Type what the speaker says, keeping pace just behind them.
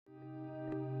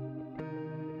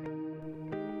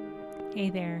Hey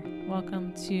there,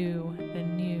 welcome to the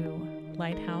new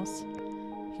Lighthouse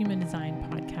Human Design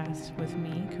podcast with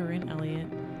me, Corinne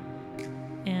Elliott.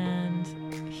 And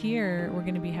here we're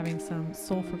going to be having some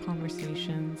soulful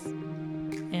conversations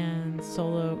and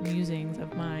solo musings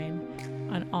of mine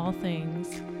on all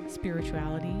things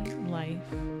spirituality, life,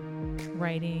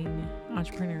 writing,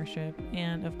 entrepreneurship,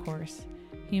 and of course,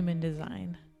 human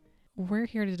design. We're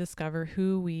here to discover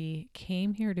who we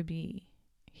came here to be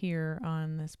here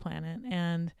on this planet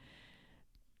and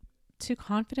to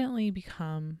confidently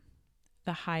become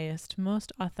the highest,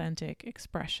 most authentic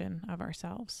expression of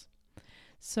ourselves.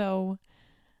 So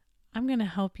I'm going to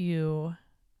help you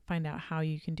find out how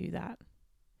you can do that.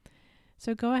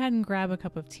 So go ahead and grab a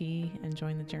cup of tea and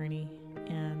join the journey.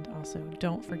 And also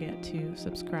don't forget to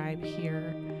subscribe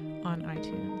here on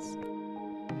iTunes.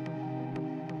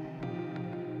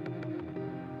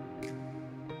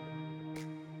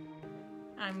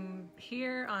 I'm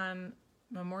here on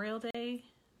Memorial Day,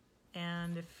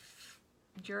 and if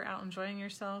you're out enjoying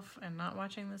yourself and not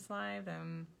watching this live,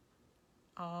 then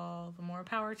all the more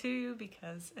power to you,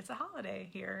 because it's a holiday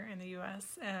here in the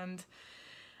US, and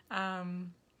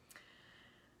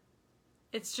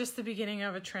it's just the beginning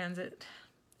of a transit,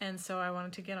 and so I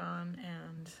wanted to get on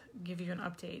and give you an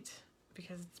update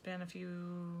because it's been a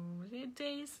few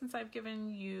days since I've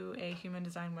given you a human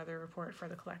design weather report for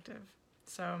the collective.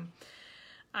 So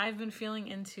I've been feeling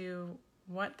into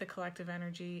what the collective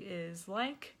energy is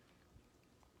like,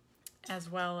 as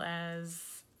well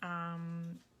as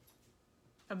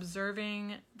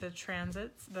observing the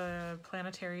transits, the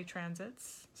planetary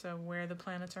transits, so where the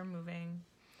planets are moving,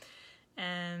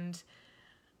 and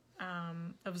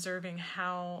observing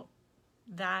how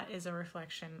that is a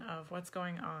reflection of what's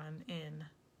going on in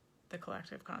the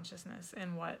collective consciousness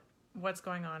and what's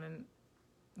going on in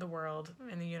the world,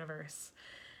 in the universe.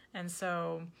 And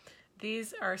so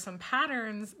these are some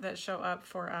patterns that show up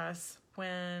for us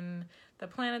when the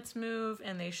planets move,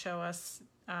 and they show us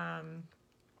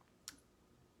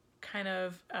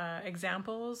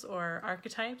examples or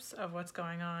archetypes of what's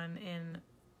going on in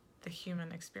the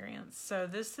human experience. So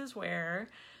this is where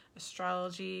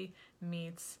astrology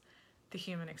meets the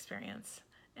human experience.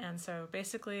 And so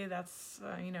basically that's,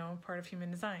 part of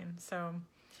human design. So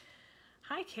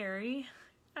hi, Carrie.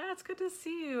 It's good to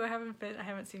see you. I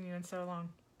haven't seen you in so long.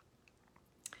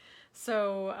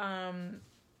 So,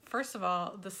 first of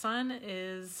all, the sun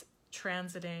is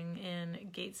transiting in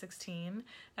gate 16.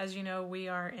 As you know, we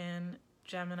are in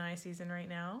Gemini season right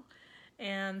now.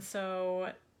 And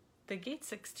so the gate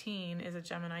 16 is a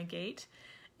Gemini gate,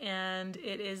 and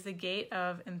it is the gate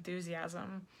of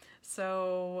enthusiasm.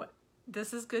 So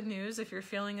this is good news if you're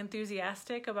feeling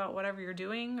enthusiastic about whatever you're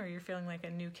doing, or you're feeling like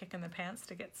a new kick in the pants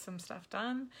to get some stuff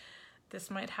done. This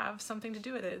might have something to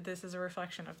do with it. This is a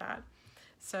reflection of that.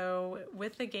 So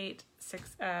with the gate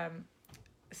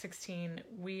 16,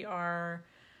 we are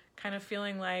kind of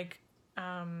feeling like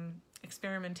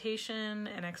experimentation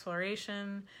and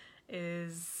exploration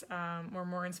is, we're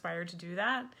more inspired to do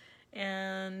that.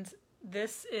 And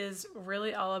this is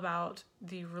really all about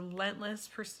the relentless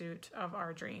pursuit of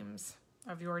our dreams,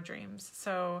 of your dreams.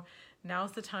 So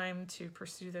now's the time to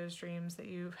pursue those dreams that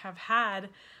you have had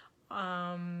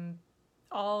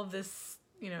all this,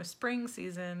 spring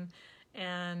season.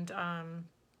 And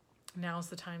now's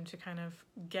the time to kind of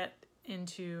get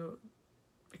into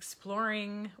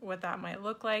exploring what that might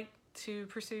look like to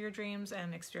pursue your dreams,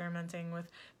 and experimenting with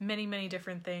many, many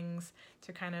different things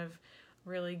to kind of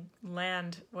really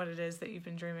land what it is that you've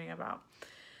been dreaming about.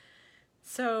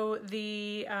 So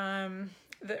the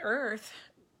Earth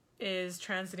is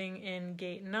transiting in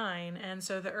gate 9, and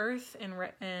so the Earth in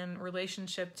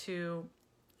relationship to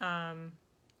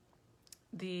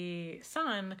the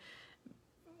sun.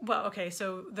 Well, okay,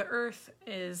 so the Earth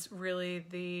is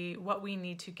really what we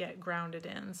need to get grounded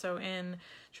in. So in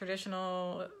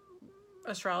traditional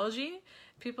astrology,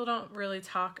 people don't really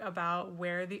talk about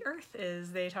where the Earth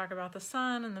is. They talk about the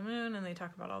sun and the moon, and they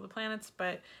talk about all the planets,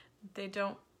 but they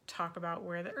don't talk about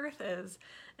where the Earth is.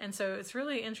 And so it's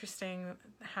really interesting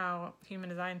how human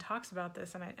design talks about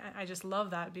this, and I just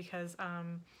love that because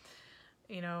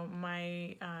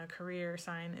my career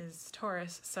sign is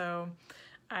Taurus, so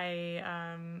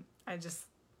I'm a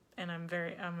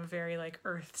very like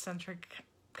earth centric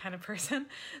kind of person.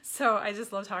 So I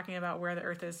just love talking about where the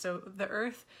Earth is. So the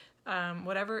Earth,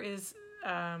 whatever is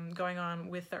going on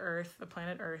with the Earth, the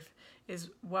planet Earth, is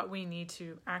what we need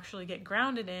to actually get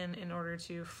grounded in order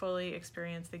to fully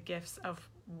experience the gifts of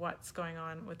what's going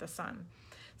on with the sun.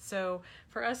 So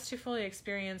for us to fully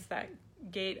experience that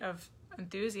gate of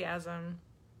enthusiasm,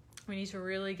 we need to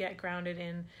really get grounded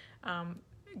in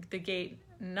the gate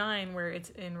 9 where it's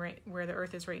in where the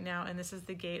Earth is right now, and this is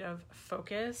the gate of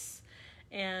focus,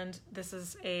 and this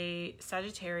is a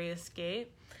Sagittarius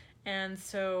gate. And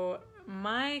so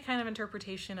my kind of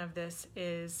interpretation of this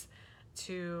is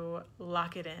to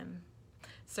lock it in.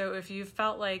 So if you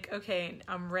felt like, okay,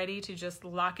 I'm ready to just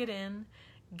lock it in,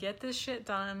 get this shit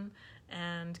done,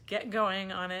 and get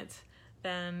going on it,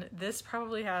 then this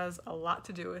probably has a lot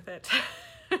to do with it.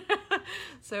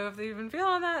 So if you've been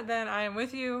feeling that, then I am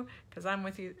with you, because I'm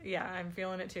with you. Yeah, I'm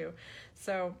feeling it too.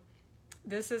 So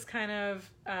this is kind of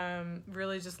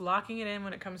really just locking it in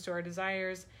when it comes to our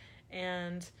desires,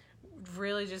 and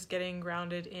really just getting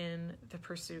grounded in the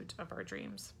pursuit of our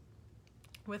dreams.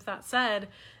 With that said,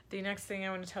 the next thing I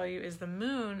want to tell you is the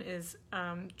moon is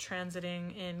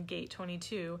transiting in gate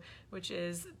 22, which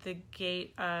is the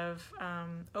gate of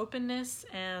openness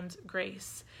and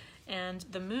grace. And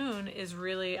the moon is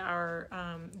really our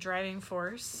driving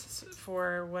force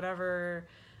for whatever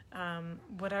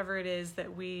it is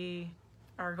that we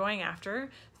are going after.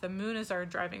 The moon is our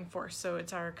driving force, so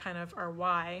it's our kind of our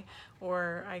why,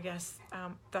 or I guess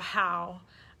the how,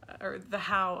 or the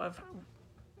how of.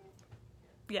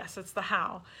 Yes, it's the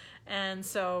how. And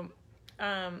so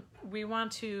we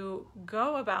want to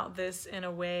go about this in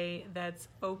a way that's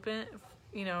open,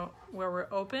 where we're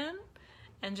open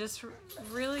and just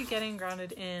really getting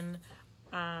grounded in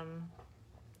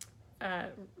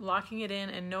locking it in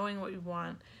and knowing what we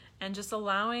want, and just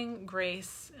allowing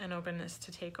grace and openness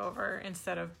to take over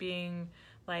instead of being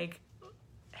like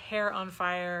hair on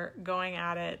fire, going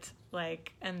at it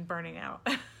and burning out.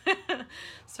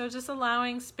 So just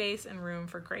allowing space and room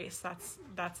for grace. That's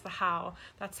the how.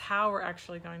 That's how we're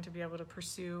actually going to be able to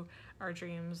pursue our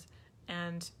dreams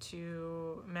and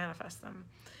to manifest them.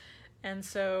 And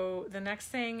so the next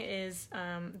thing is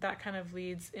that kind of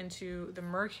leads into the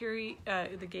Mercury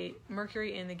in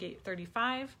the gate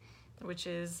 35, which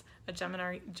is a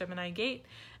Gemini gate,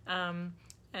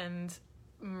 and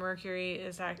Mercury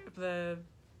is the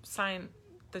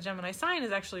Gemini sign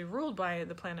is actually ruled by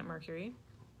the planet Mercury.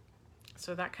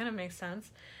 So that kind of makes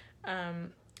sense.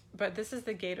 But this is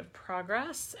the gate of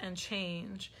progress and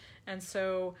change. And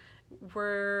so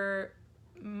we're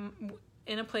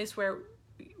in a place where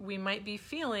we might be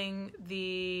feeling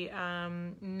the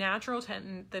natural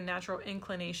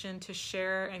inclination to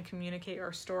share and communicate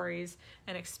our stories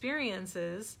and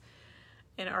experiences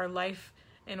in our life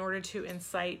in order to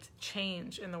incite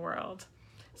change in the world.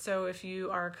 So if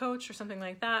you are a coach or something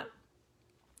like that,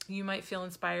 you might feel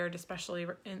inspired, especially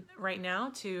right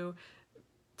now, to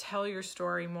tell your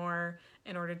story more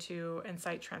in order to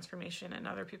incite transformation in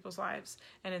other people's lives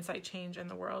and incite change in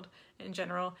the world in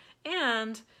general,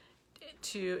 and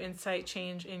to incite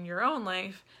change in your own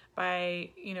life by,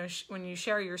 when you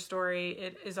share your story,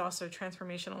 it is also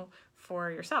transformational for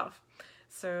yourself.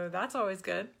 So that's always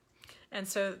good. And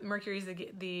so Mercury is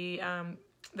the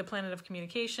planet of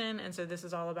communication, and so this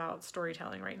is all about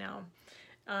storytelling right now.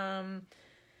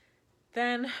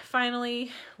 Then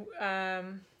finally,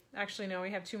 actually no,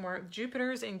 we have two more.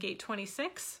 Jupiter's in gate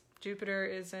 26. Jupiter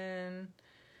is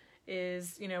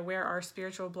where our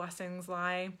spiritual blessings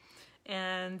lie.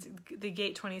 And the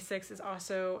gate 26 is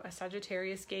also a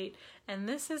Sagittarius gate, and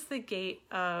this is the gate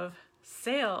of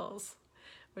sales,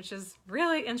 which is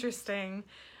really interesting.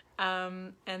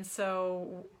 And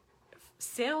so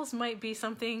sales might be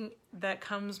something that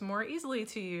comes more easily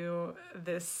to you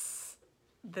this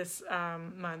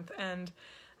month, and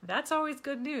that's always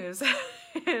good news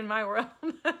in my world.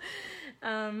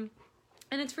 And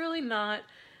it's really not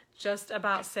just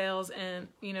about sales, and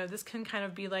this can kind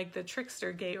of be like the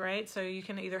trickster gate, right? So you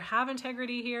can either have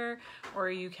integrity here or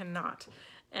you cannot.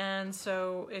 And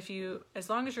so as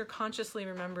long as you're consciously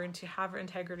remembering to have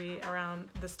integrity around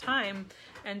this time,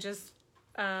 and just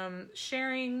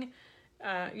sharing,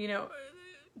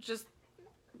 just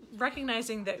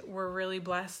recognizing that we're really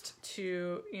blessed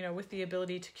to, with the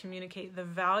ability to communicate the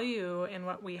value in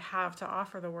what we have to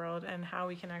offer the world and how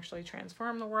we can actually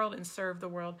transform the world and serve the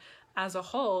world as a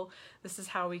whole. This is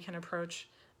how we can approach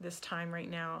this time right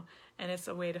now. And it's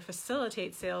a way to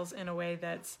facilitate sales in a way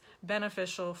that's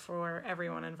beneficial for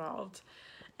everyone involved.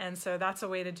 And so that's a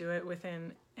way to do it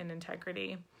within an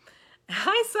integrity.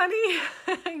 Hi,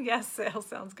 Sunny. Yes, sales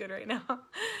sounds good right now.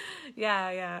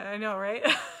 Yeah, I know, right?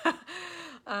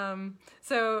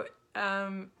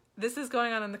 This is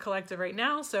going on in the collective right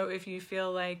now. So if you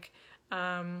feel like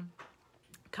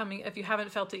if you haven't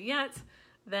felt it yet,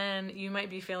 then you might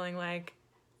be feeling like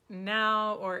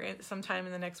now or sometime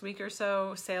in the next week or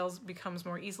so, sales becomes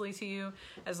more easily to you,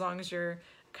 as long as you're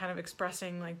kind of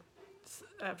expressing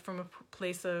from a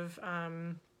place of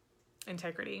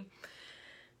integrity.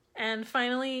 And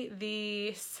finally,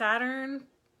 the Saturn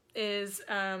is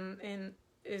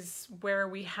where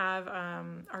we have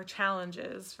our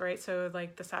challenges, right? So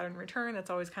like the Saturn return, that's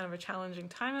always kind of a challenging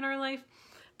time in our life.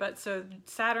 But so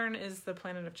Saturn is the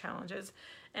planet of challenges,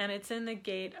 and it's in the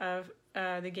gate of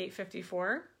the gate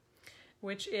 54,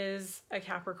 which is a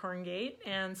Capricorn gate.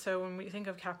 And so when we think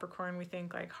of Capricorn, we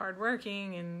think like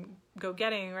hardworking and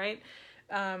go-getting, right?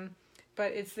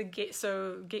 But it's the gate.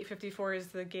 So gate 54 is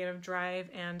the gate of drive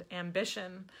and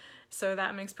ambition. So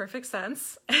that makes perfect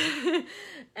sense.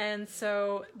 And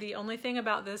so the only thing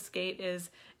about this gate is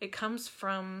it comes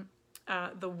from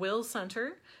the will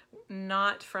center,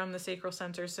 not from the sacral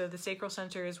center. So the sacral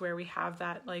center is where we have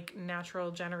that like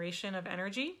natural generation of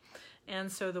energy. And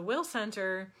so the will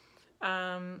center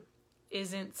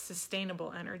isn't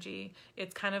sustainable energy.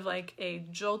 It's kind of like a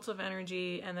jolt of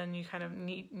energy, and then you kind of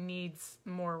needs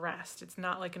more rest. It's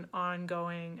not like an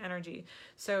ongoing energy.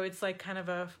 So it's like kind of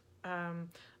a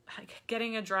like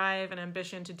getting a drive and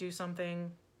ambition to do something,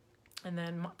 and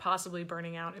then possibly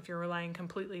burning out if you're relying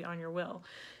completely on your will.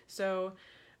 So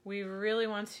we really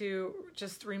want to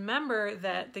just remember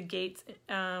that the gates,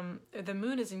 the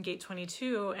moon is in gate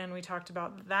 22, and we talked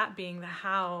about that being the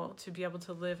how to be able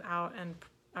to live out and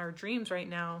our dreams right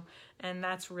now. And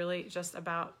that's really just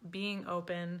about being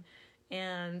open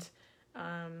and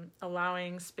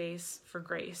allowing space for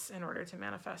grace in order to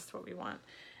manifest what we want.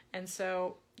 And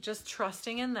so just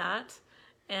trusting in that.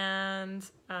 And,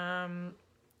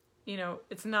 you know,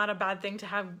 it's not a bad thing to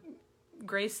have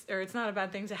grace, or it's not a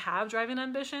bad thing to have drive and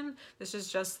ambition. This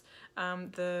is just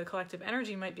the collective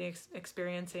energy might be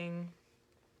experiencing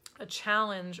a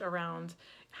challenge around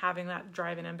having that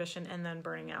drive and ambition and then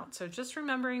burning out. So just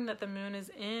remembering that the moon is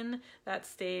in that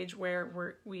stage where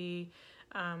we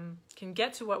can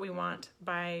get to what we want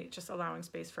by just allowing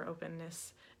space for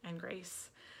openness and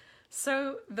grace.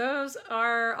 So those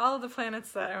are all of the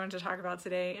planets that I wanted to talk about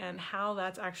today, and how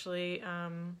that's actually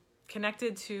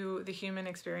connected to the human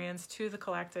experience, to the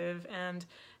collective, and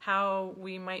how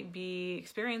we might be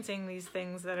experiencing these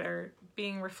things that are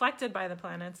being reflected by the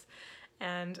planets,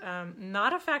 and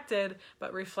not affected,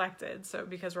 but reflected. So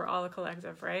because we're all a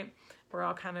collective, right? We're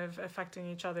all kind of affecting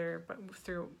each other, but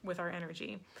with our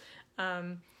energy.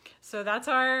 So that's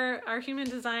our human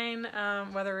design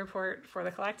weather report for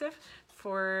the collective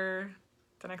for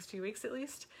the next few weeks at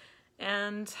least.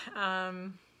 And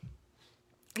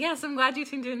yes, I'm glad you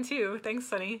tuned in too. Thanks,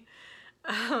 Sunny.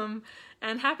 And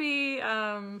happy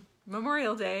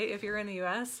Memorial Day if you're in the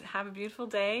US. Have a beautiful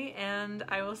day, and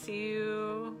I will see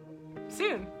you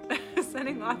soon.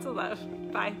 Sending lots of love.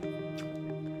 Bye.